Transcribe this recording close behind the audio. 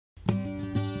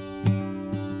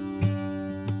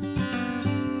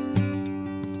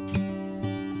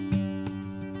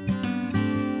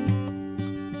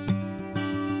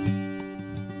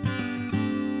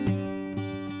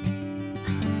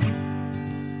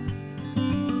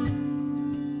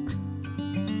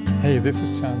Hey, this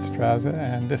is John Straza,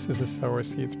 and this is a Sower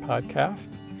Seeds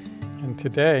podcast. And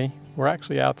today, we're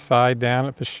actually outside down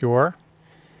at the shore.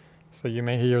 So you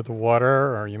may hear the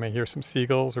water, or you may hear some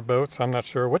seagulls or boats. I'm not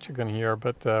sure what you're going to hear,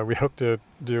 but we hope to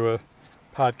do a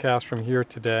podcast from here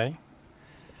today.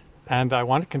 And I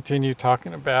want to continue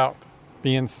talking about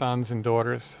being sons and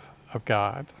daughters of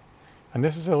God. And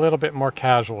this is a little bit more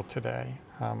casual today.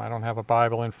 I don't have a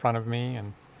Bible in front of me,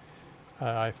 and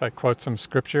if I quote some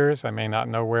scriptures, I may not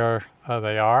know where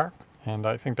they are, and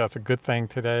I think that's a good thing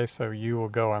today, so you will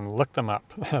go and look them up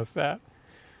as that.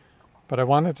 But I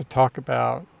wanted to talk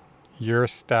about your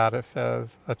status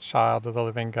as a child of the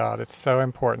living God. It's so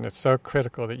important, it's so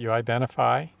critical that you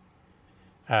identify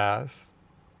as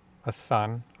a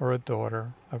son or a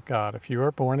daughter of God. If you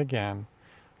are born again,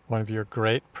 one of your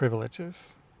great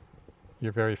privileges,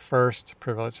 your very first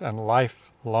privilege and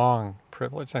lifelong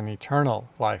privilege and eternal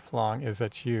lifelong, is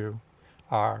that you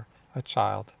are a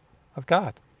child of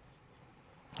God.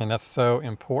 And that's so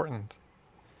important.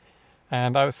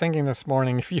 And I was thinking this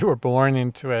morning, if you were born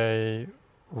into a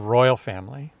royal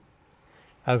family,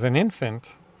 as an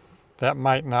infant, that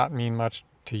might not mean much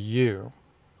to you.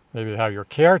 Maybe how you're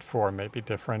cared for may be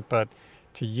different, but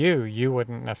to you, you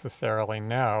wouldn't necessarily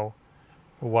know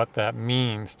what that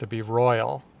means to be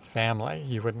royal family.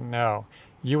 You wouldn't know.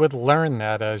 You would learn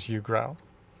that as you grow.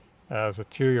 As a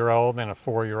 2-year-old and a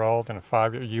 4-year-old and a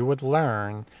 5-year-old, you would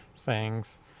learn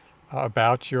things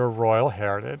about your royal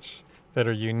heritage that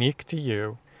are unique to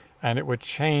you, and it would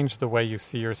change the way you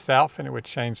see yourself, and it would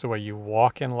change the way you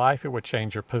walk in life. It would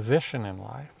change your position in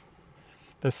life.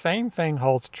 The same thing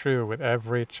holds true with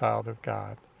every child of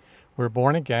God. We're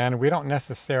born again. We don't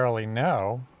necessarily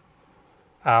know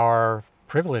our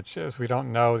privileges. We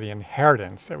don't know the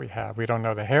inheritance that we have. We don't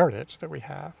know the heritage that we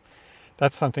have.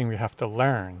 That's something we have to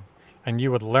learn. And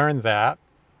you would learn that,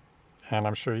 and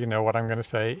I'm sure you know what I'm going to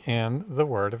say, in the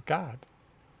Word of God.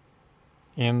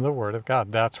 In the Word of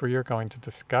God. That's where you're going to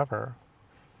discover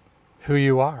who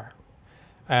you are.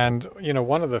 And, you know,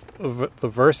 one of the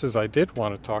verses I did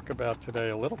want to talk about today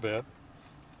a little bit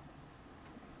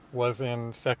was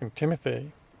in 2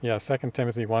 Timothy. 2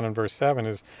 Timothy 1 and verse 7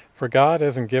 is, "For God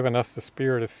hasn't given us the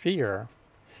spirit of fear,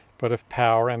 but of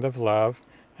power and of love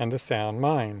and a sound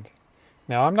mind."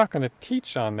 Now, I'm not going to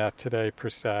teach on that today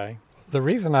per se. The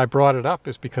reason I brought it up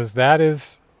is because that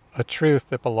is a truth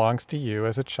that belongs to you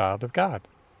as a child of God.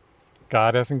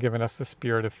 God hasn't given us the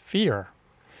spirit of fear.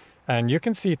 And you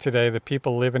can see today that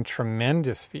people live in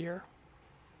tremendous fear.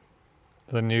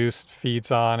 The news feeds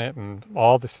on it and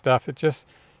all the stuff, it just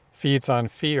feeds on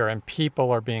fear, and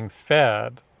people are being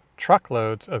fed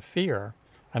truckloads of fear,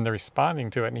 and they're responding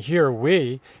to it. And here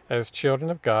we, as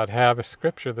children of God, have a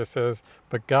scripture that says,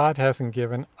 but God hasn't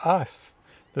given us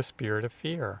the spirit of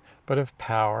fear, but of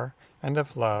power and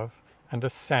of love and a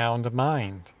sound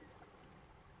mind.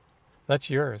 That's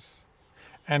yours.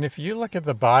 And if you look at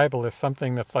the Bible as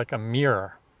something that's like a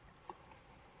mirror,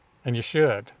 and you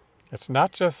should, it's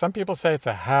not just, some people say it's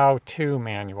a how-to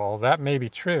manual. That may be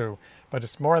true, but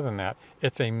it's more than that.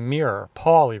 It's a mirror.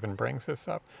 Paul even brings this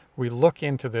up. We look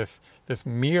into this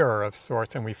mirror of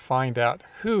sorts, and we find out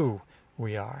who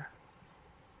we are.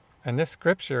 And this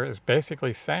scripture is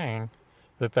basically saying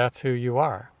that that's who you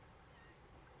are.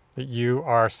 That you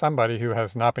are somebody who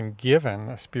has not been given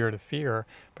a spirit of fear,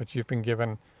 but you've been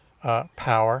given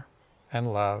power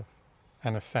and love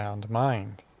and a sound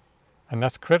mind. And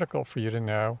that's critical for you to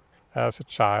know as a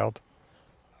child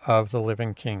of the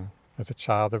living King, as a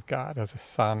child of God, as a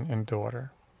son and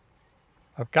daughter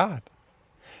of God.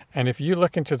 And if you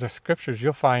look into the scriptures,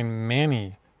 you'll find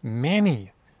many,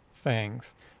 many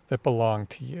things that belong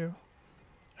to you.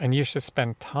 And you should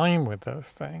spend time with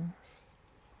those things.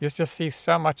 You'll just see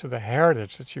so much of the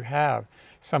heritage that you have,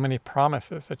 so many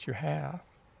promises that you have.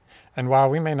 And while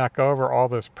we may not go over all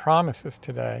those promises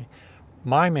today,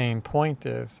 my main point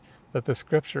is that the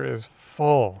scripture is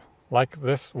full, like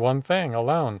this one thing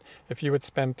alone. If you would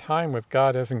spend time with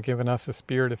God, hasn't given us a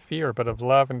spirit of fear, but of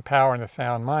love and power and a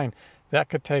sound mind, that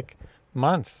could take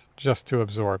months just to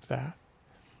absorb that.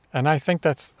 And I think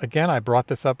that's, again, I brought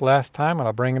this up last time, and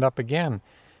I'll bring it up again.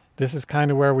 This is kind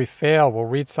of where we fail. We'll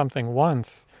read something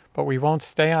once, but we won't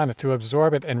stay on it to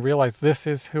absorb it and realize this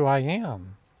is who I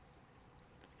am.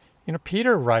 You know,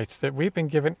 Peter writes that we've been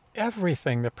given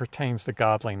everything that pertains to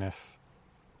godliness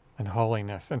and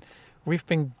holiness. And we've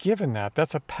been given that.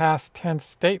 That's a past tense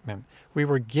statement. We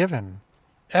were given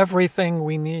everything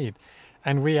we need.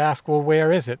 And we ask, well,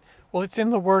 where is it? Well, it's in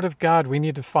the Word of God. We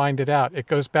need to find it out. It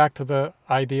goes back to the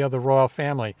idea of the royal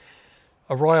family.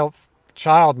 A royal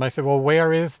child might say, well,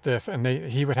 where is this? And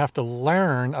he would have to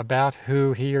learn about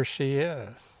who he or she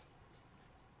is.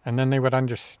 And then they would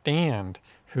understand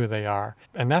who they are.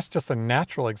 And that's just a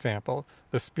natural example.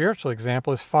 The spiritual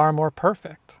example is far more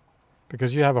perfect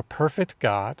because you have a perfect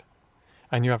God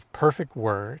and you have perfect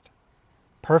word,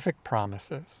 perfect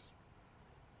promises.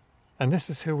 And this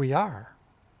is who we are.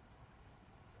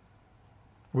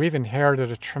 We've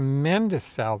inherited a tremendous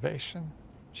salvation.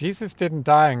 Jesus didn't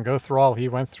die and go through all he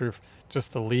went through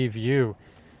just to leave you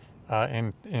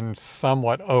in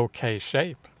somewhat okay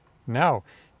shape. No,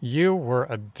 you were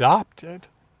adopted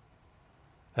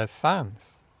as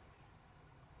sons.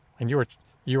 And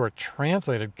you were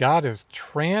translated. God has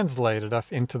translated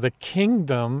us into the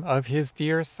kingdom of his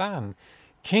dear Son.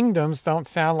 Kingdoms don't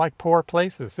sound like poor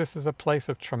places. This is a place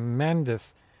of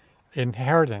tremendous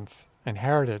inheritance and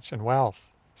heritage and wealth,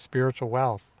 spiritual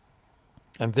wealth.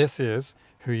 And this is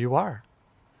who you are.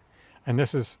 And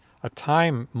this is a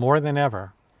time more than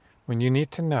ever when you need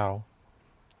to know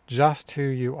just who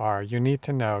you are. You need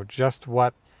to know just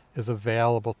what is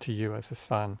available to you as a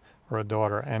son or a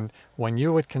daughter. And when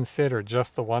you would consider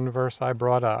just the one verse I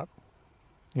brought up,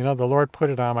 the Lord put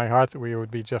it on my heart that we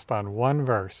would be just on one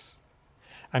verse.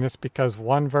 And it's because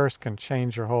one verse can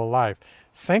change your whole life.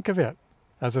 Think of it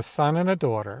as a son and a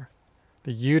daughter,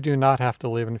 that you do not have to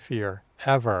live in fear,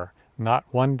 ever. Not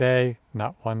one day,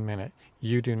 not 1 minute.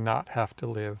 You do not have to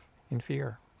live in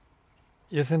fear.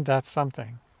 Isn't that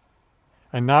something?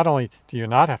 And not only do you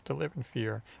not have to live in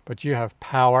fear, but you have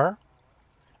power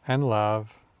and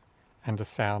love and a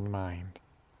sound mind.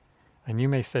 And you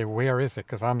may say, where is it?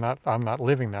 Because I'm not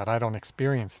living that. I don't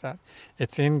experience that.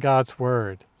 It's in God's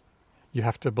Word. You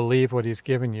have to believe what he's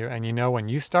given you. And when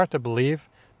you start to believe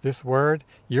this word,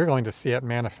 you're going to see it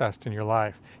manifest in your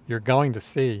life. You're going to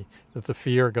see that the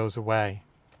fear goes away.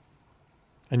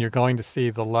 And you're going to see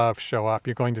the love show up.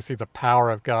 You're going to see the power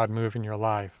of God move in your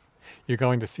life. You're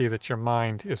going to see that your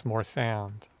mind is more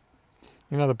sound.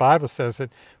 The Bible says that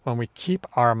when we keep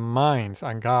our minds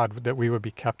on God, that we would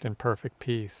be kept in perfect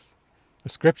peace. The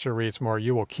scripture reads more,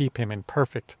 you will keep him in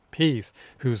perfect peace,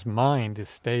 whose mind is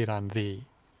stayed on thee.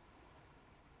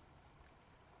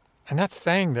 And that's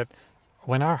saying that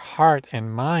when our heart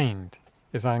and mind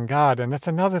is on God, and that's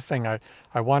another thing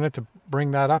I wanted to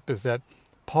bring that up, is that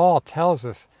Paul tells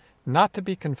us not to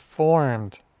be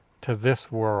conformed to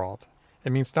this world.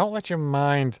 It means don't let your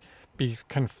mind be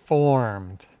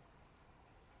conformed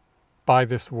by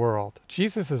this world.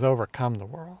 Jesus has overcome the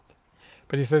world.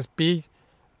 But he says be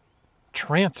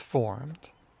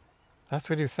transformed. That's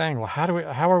what he's saying. Well,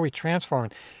 how are we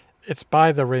transformed? It's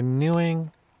by the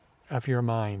renewing of your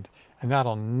mind. And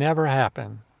that'll never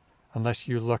happen unless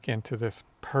you look into this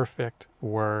perfect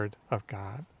Word of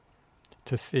God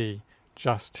to see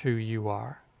just who you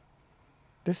are.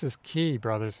 This is key,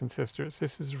 brothers and sisters.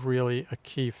 This is really a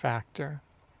key factor.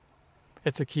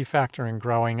 It's a key factor in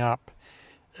growing up.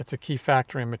 It's a key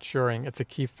factor in maturing. It's a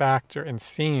key factor in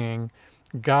seeing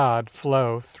God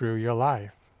flow through your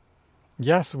life.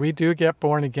 Yes, we do get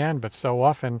born again, but so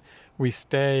often we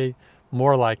stay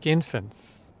more like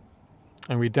infants.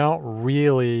 And we don't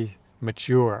really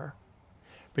mature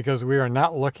because we are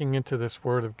not looking into this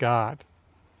Word of God.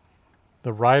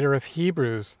 The writer of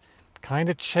Hebrews kind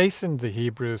of chastened the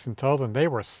Hebrews and told them they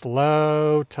were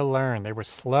slow to learn. They were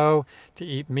slow to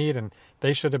eat meat, and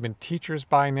they should have been teachers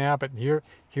by now. But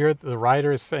here the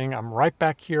writer is saying, I'm right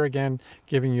back here again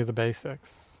giving you the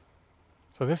basics.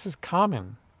 So this is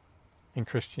common in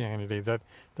Christianity, that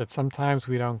sometimes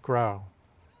we don't grow.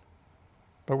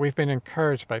 But we've been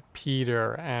encouraged by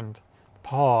Peter and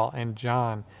Paul and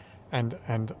John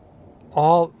and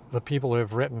all the people who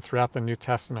have written throughout the New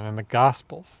Testament and the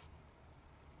Gospels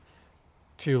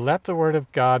to let the Word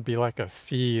of God be like a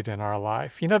seed in our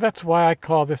life. That's why I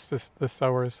call this the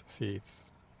sower's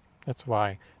seeds. That's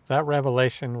why. That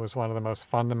revelation was one of the most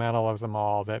fundamental of them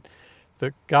all, that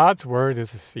God's Word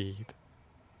is a seed.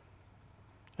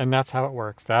 And that's how it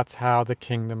works. That's how the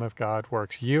kingdom of God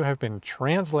works. You have been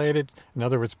translated, in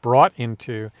other words, brought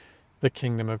into the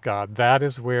kingdom of God. That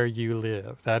is where you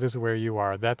live. That is where you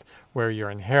are. That's where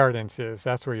your inheritance is.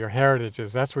 That's where your heritage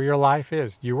is. That's where your life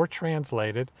is. You were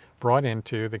translated, brought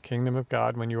into the kingdom of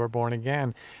God when you were born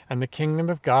again. And the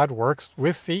kingdom of God works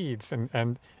with seeds.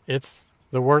 And it's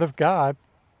the Word of God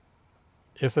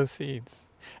is those seeds.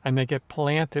 And they get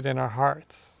planted in our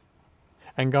hearts.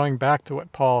 And going back to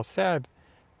what Paul said,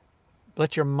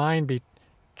 let your mind be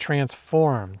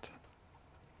transformed.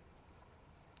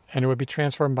 And it would be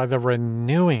transformed by the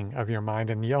renewing of your mind.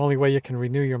 And the only way you can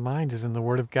renew your mind is in the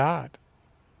Word of God.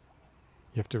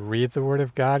 You have to read the Word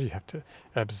of God. You have to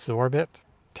absorb it,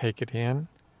 take it in,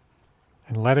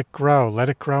 and let it grow. Let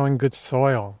it grow in good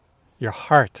soil. Your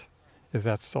heart is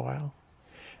that soil.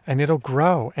 And it'll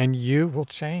grow, and you will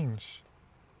change.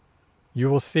 You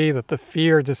will see that the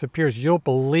fear disappears. You'll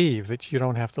believe that you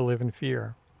don't have to live in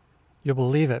fear. You'll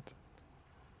believe it.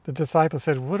 The disciples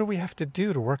said, what do we have to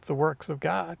do to work the works of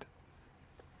God?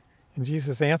 And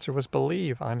Jesus' answer was,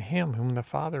 believe on him whom the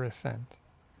Father has sent.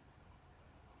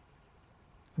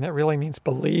 And that really means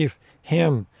believe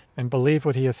him and believe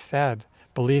what he has said.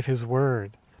 Believe his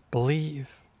word. Believe.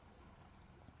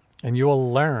 And you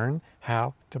will learn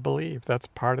how to believe. That's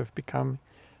part of becoming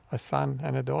a son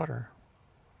and a daughter.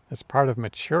 It's part of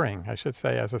maturing, I should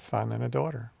say, as a son and a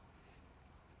daughter.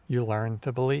 You learn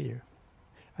to believe.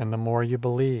 And the more you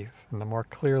believe, and the more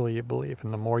clearly you believe,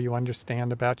 and the more you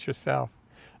understand about yourself,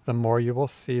 the more you will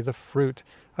see the fruit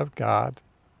of God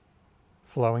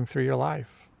flowing through your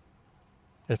life.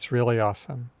 It's really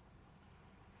awesome.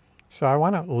 So I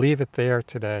want to leave it there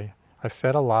today. I've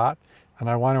said a lot, and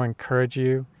I want to encourage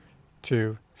you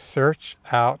to search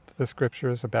out the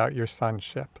scriptures about your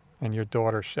sonship and your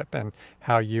daughtership and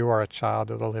how you are a child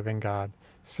of the living God.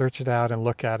 Search it out and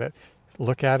look at it.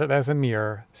 Look at it as a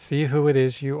mirror. See who it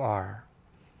is you are.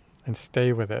 And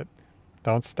stay with it.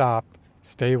 Don't stop.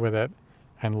 Stay with it.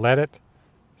 And let it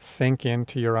sink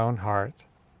into your own heart.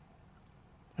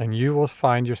 And you will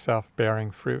find yourself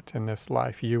bearing fruit in this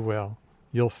life. You will.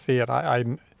 You'll see it.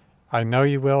 I know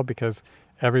you will, because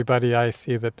everybody I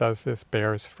see that does this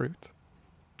bears fruit.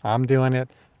 I'm doing it.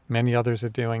 Many others are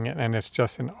doing it. And it's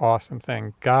just an awesome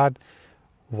thing. God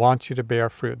wants you to bear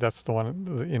fruit. That's the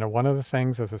one, one of the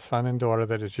things as a son and daughter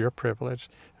that is your privilege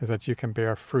is that you can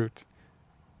bear fruit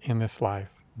in this life.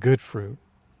 Good fruit.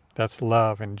 That's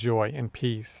love and joy and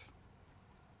peace.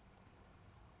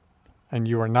 And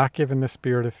you are not given the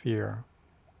spirit of fear.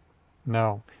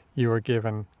 No, you are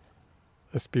given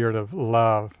the spirit of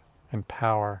love and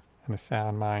power and a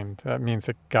sound mind. That means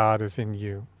that God is in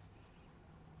you.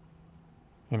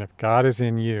 And if God is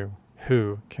in you,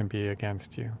 who can be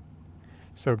against you?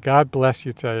 So God bless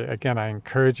you today. Again, I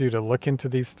encourage you to look into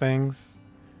these things.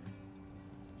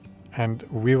 And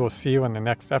we will see you in the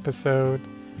next episode,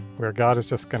 where God is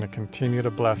just going to continue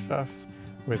to bless us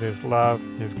with his love,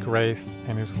 his grace,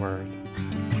 and his word.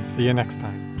 See you next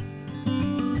time.